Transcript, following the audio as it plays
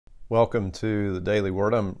Welcome to the Daily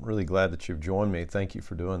Word. I'm really glad that you've joined me. Thank you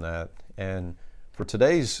for doing that. And for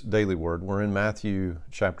today's Daily Word, we're in Matthew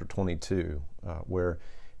chapter 22, where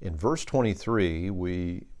in verse 23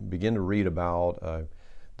 we begin to read about a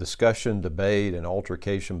discussion, debate, and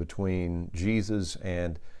altercation between Jesus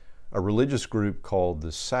and a religious group called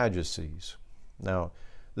the Sadducees. Now,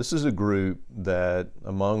 this is a group that,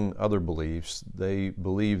 among other beliefs, they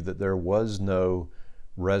believed that there was no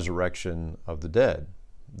resurrection of the dead,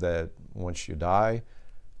 that once you die,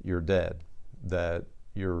 you're dead, that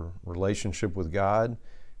your relationship with God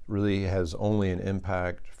really has only an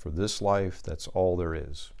impact for this life. That's all there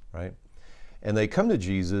is, right? And they come to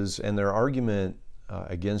Jesus, and their argument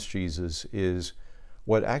against Jesus is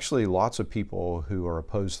what actually lots of people who are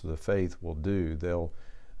opposed to the faith will do.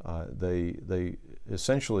 They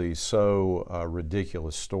essentially sow a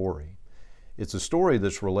ridiculous story. It's a story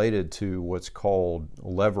that's related to what's called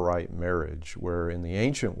Levirate marriage, where in the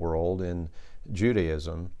ancient world, in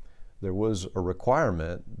Judaism, there was a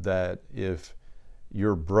requirement that if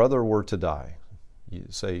your brother were to die,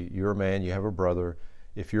 say you're a man, you have a brother,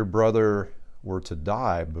 if your brother were to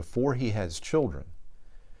die before he has children,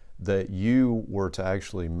 that you were to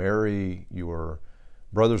actually marry your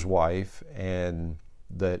brother's wife, and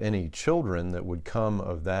that any children that would come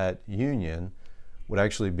of that union would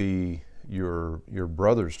actually be your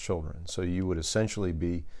brother's children. So you would essentially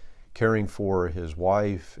be caring for his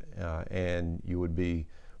wife, and you would be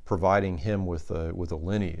providing him with a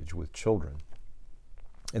lineage, with children.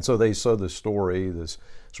 And so they sow this story, this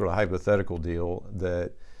sort of hypothetical deal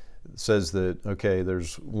that says that, okay,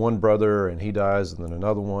 there's one brother and he dies, and then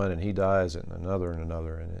another one and he dies, and another and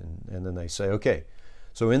another, and then they say, okay,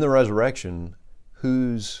 so in the resurrection,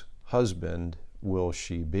 whose husband will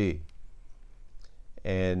she be?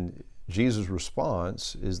 And Jesus'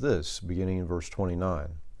 response is this, beginning in verse 29.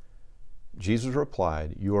 Jesus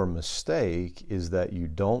replied, "Your mistake is that you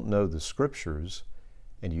don't know the Scriptures,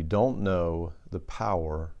 and you don't know the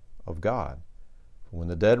power of God. When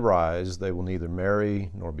the dead rise, they will neither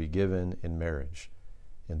marry nor be given in marriage.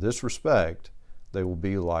 In this respect, they will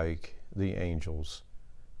be like the angels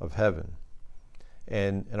of heaven."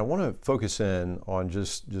 And I want to focus in on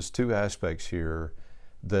just two aspects here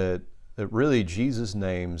that really Jesus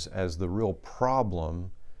names as the real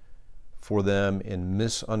problem for them in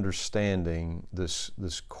misunderstanding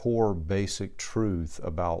this core basic truth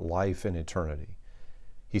about life and eternity.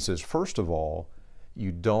 He says, first of all,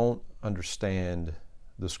 you don't understand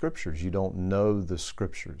the Scriptures. You don't know the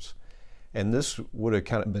Scriptures. And this would have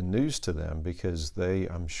kind of been news to them, because they,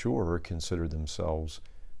 I'm sure, considered themselves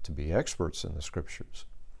to be experts in the Scriptures.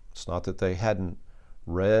 It's not that they hadn't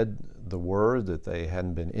read the Word, that they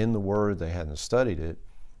hadn't been in the Word, they hadn't studied it.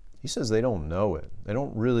 He says they don't know it. They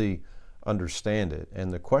don't really understand it.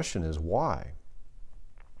 And the question is why?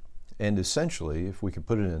 And essentially, if we could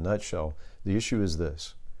put it in a nutshell, the issue is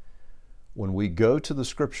this. When we go to the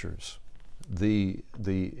Scriptures, the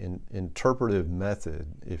interpretive method,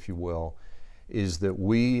 if you will, is that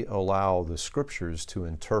we allow the Scriptures to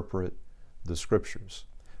interpret the Scriptures.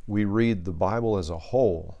 We read the Bible as a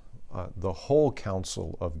whole, the whole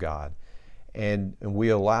counsel of God, and we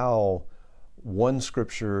allow one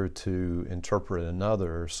Scripture to interpret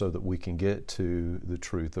another so that we can get to the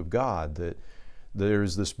truth of God, that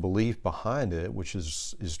there's this belief behind it, which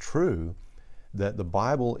is true, that the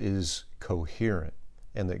Bible is coherent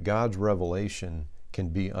and that God's revelation can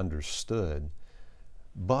be understood.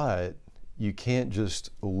 But you can't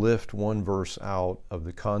just lift one verse out of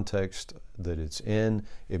the context that it's in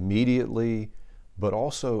immediately, but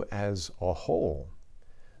also as a whole,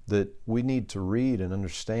 that we need to read and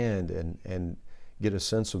understand and get a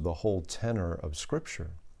sense of the whole tenor of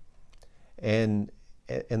Scripture. And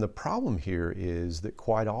the problem here is that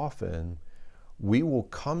quite often we will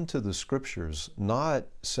come to the Scriptures not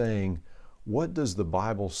saying, what does the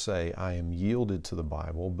Bible say? I am yielded to the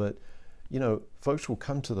Bible. But, folks will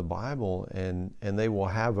come to the Bible and they will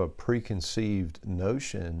have a preconceived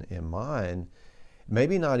notion in mind,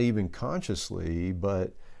 maybe not even consciously,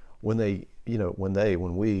 but when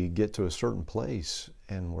we get to a certain place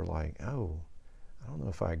and we're like, oh, I don't know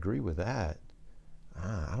if I agree with that.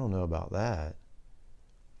 I don't know about that.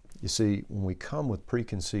 You see, when we come with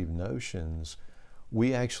preconceived notions,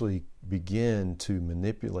 we actually begin to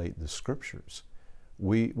manipulate the Scriptures.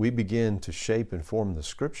 We begin to shape and form the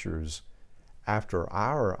Scriptures after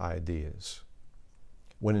our ideas,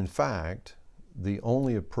 when in fact, the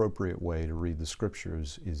only appropriate way to read the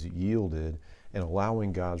Scriptures is yielded and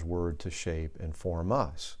allowing God's Word to shape and form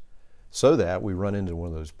us, so that we run into one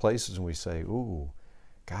of those places and we say, ooh,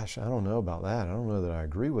 gosh, I don't know about that. I don't know that I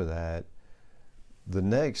agree with that. the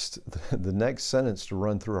next the next sentence to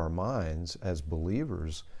run through our minds as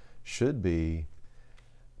believers should be,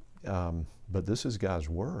 but this is God's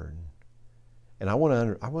Word. And I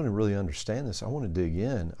want to really understand this. I want to dig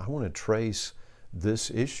in. I want to trace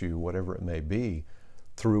this issue, whatever it may be,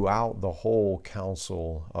 throughout the whole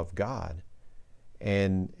counsel of God.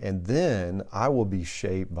 And then I will be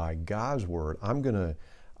shaped by God's Word. I'm gonna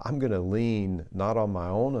lean not on my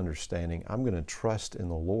own understanding. I'm gonna trust in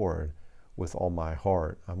the Lord with all my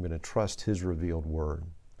heart. I'm gonna trust His revealed Word.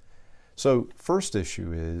 So first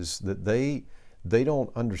issue is that they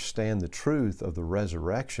don't understand the truth of the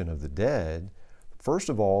resurrection of the dead. First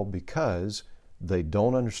of all, because they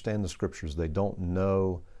don't understand the Scriptures. They don't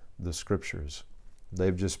know the Scriptures.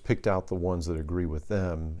 They've just picked out the ones that agree with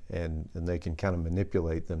them, and they can kind of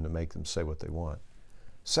manipulate them to make them say what they want.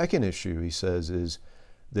 Second issue, he says, is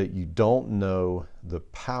that you don't know the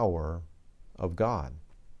power of God.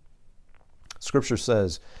 Scripture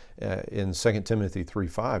says in 2 Timothy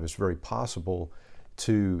 3:5, it's very possible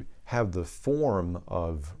to have the form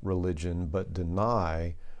of religion but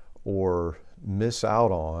deny or miss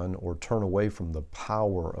out on or turn away from the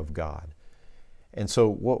power of God. And so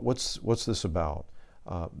what's this about?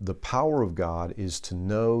 The power of God is to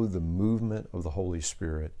know the movement of the Holy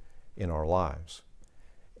Spirit in our lives.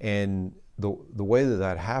 And the way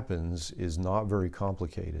that happens is not very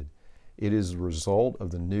complicated. It is the result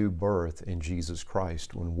of the new birth in Jesus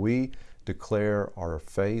Christ. When we declare our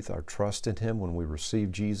faith, our trust in Him, when we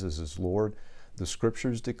receive Jesus as Lord, the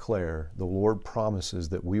Scriptures declare, the Lord promises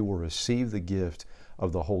that we will receive the gift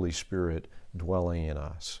of the Holy Spirit dwelling in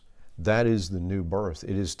us. That is the new birth.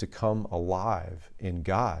 It is to come alive in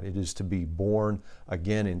God. It is to be born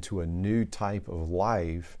again into a new type of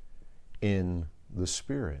life in the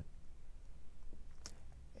Spirit.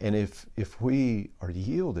 And if we are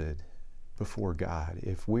yielded before God,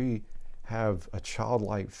 if we have a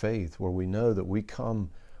childlike faith where we know that we come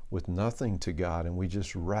with nothing to God and we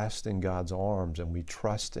just rest in God's arms and we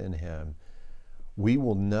trust in Him, we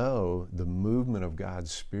will know the movement of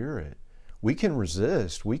God's Spirit. We can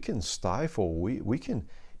resist, we can stifle, we can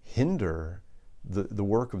hinder the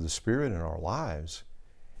work of the Spirit in our lives.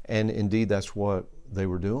 And indeed, that's what they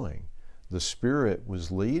were doing. The Spirit was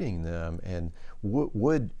leading them and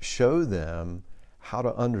would show them how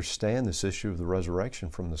to understand this issue of the resurrection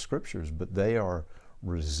from the Scriptures, but they are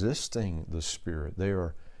resisting the Spirit. They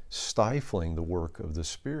are stifling the work of the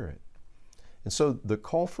Spirit. And so the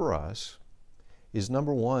call for us is,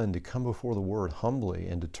 number one, to come before the Word humbly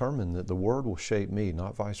and determine that the Word will shape me,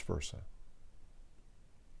 not vice versa.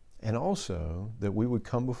 And also that we would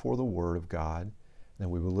come before the Word of God and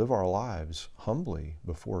we would live our lives humbly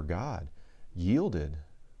before God, yielded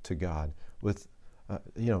to God, with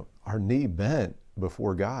our knee bent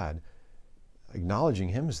before God, acknowledging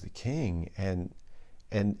Him as the King, and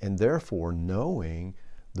therefore knowing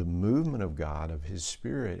the movement of God, of His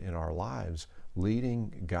Spirit in our lives,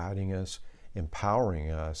 leading, guiding us,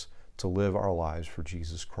 empowering us to live our lives for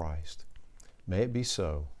Jesus Christ. May it be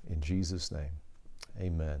so in Jesus' name.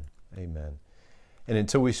 Amen. Amen. And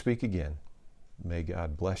until we speak again, may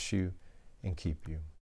God bless you and keep you.